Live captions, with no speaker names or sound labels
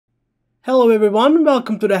Hello everyone,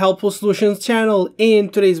 welcome to the Helpful Solutions channel. In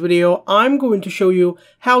today's video, I'm going to show you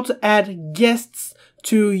how to add guests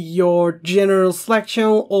to your general Slack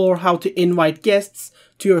channel or how to invite guests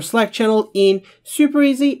to your Slack channel in super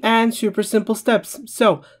easy and super simple steps.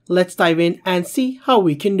 So let's dive in and see how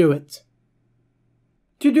we can do it.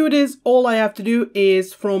 To do this, all I have to do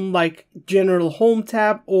is from general home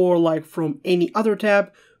tab or from any other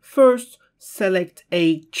tab, first select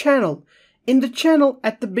a channel. In the channel,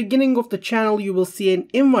 at the beginning of the channel, you will see an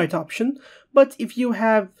invite option. But if you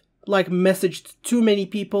have messaged too many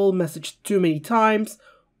people, messaged too many times,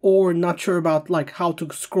 or not sure about how to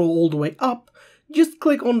scroll all the way up, just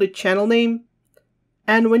click on the channel name.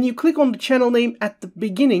 And when you click on the channel name at the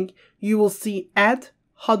beginning, you will see add,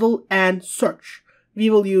 huddle, and search. We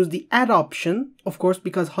will use the add option, of course,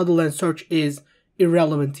 because huddle and search is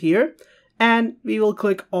irrelevant here. And we will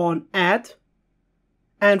click on add.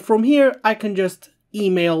 And from here, I can just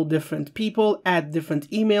email different people, add different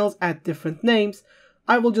emails, add different names.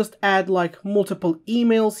 I will just add multiple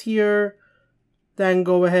emails here. Then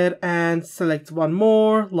go ahead and select one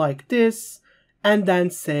more like this. And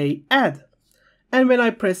then say add. And when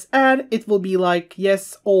I press add, it will be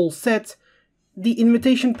yes, all set. The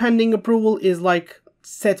invitation pending approval is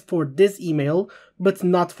set for this email, but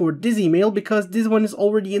not for this email because this one is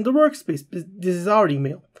already in the workspace. This is our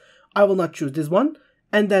email. I will not choose this one.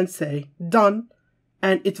 And then say done,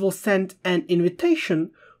 and it will send an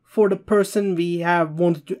invitation for the person we have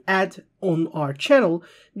wanted to add on our channel.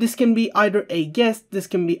 This can be either a guest, this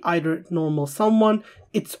can be either normal someone,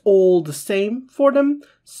 it's all the same for them.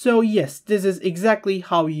 So yes, this is exactly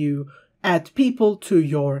how you add people to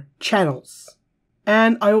your channels.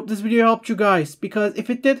 And I hope this video helped you guys, because if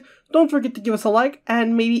it did, don't forget to give us a like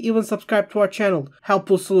and maybe even subscribe to our channel,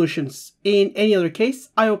 Helpful Solutions. In any other case,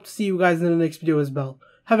 I hope to see you guys in the next video as well.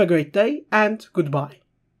 Have a great day and goodbye.